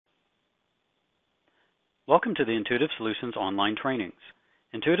Welcome to the Intuitive Solutions online trainings.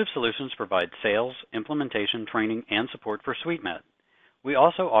 Intuitive Solutions provides sales, implementation, training, and support for SuiteMed. We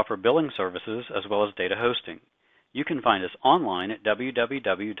also offer billing services as well as data hosting. You can find us online at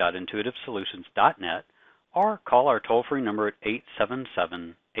www.intuitivesolutions.net or call our toll-free number at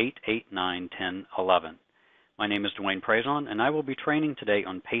 877-889-1011. My name is Dwayne Prezon, and I will be training today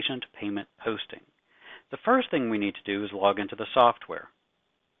on patient payment posting. The first thing we need to do is log into the software.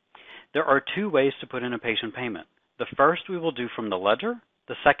 There are two ways to put in a patient payment. The first we will do from the ledger.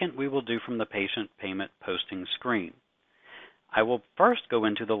 The second we will do from the patient payment posting screen. I will first go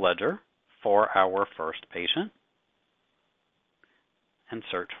into the ledger for our first patient and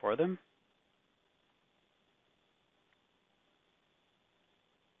search for them.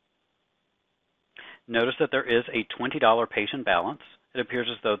 Notice that there is a $20 patient balance. It appears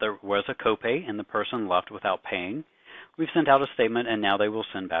as though there was a copay and the person left without paying. We've sent out a statement and now they will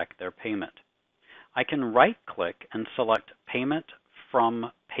send back their payment. I can right-click and select Payment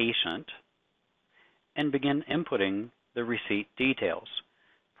from Patient and begin inputting the receipt details.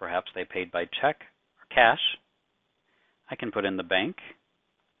 Perhaps they paid by check or cash. I can put in the bank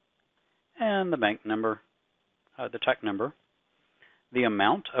and the bank number, the check number, the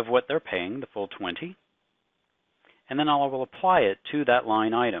amount of what they're paying, the full 20, and then I will apply it to that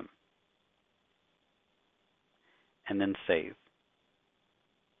line item and then save.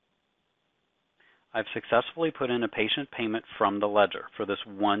 I've successfully put in a patient payment from the ledger for this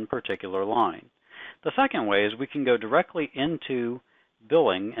one particular line. The second way is we can go directly into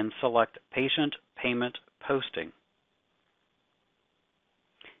billing and select patient payment posting.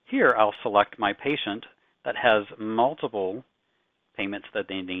 Here I'll select my patient that has multiple payments that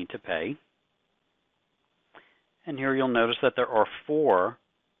they need to pay. And here you'll notice that there are 4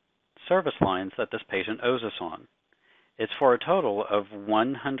 service lines that this patient owes us on. It's for a total of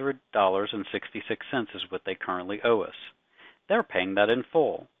 $100.66 is what they currently owe us. They're paying that in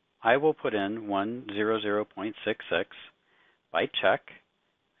full. I will put in 100.66 by check,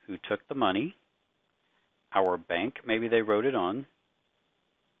 who took the money, our bank, maybe they wrote it on,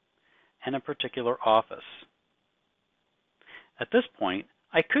 and a particular office. At this point,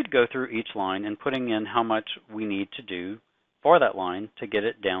 I could go through each line and putting in how much we need to do for that line to get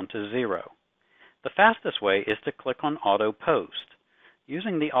it down to 0. The fastest way is to click on Auto Post.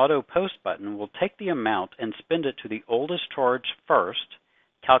 Using the Auto Post button will take the amount and spend it to the oldest charge first,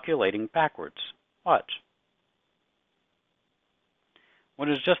 calculating backwards. Watch. What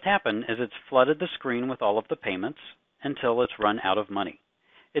has just happened is it's flooded the screen with all of the payments until it's run out of money.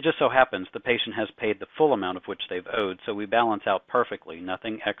 It just so happens the patient has paid the full amount of which they've owed, so we balance out perfectly,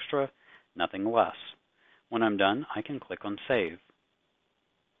 nothing extra, nothing less. When I'm done, I can click on Save.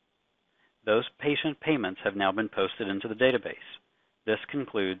 Those patient payments have now been posted into the database. This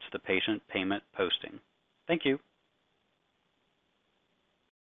concludes the patient payment posting. Thank you.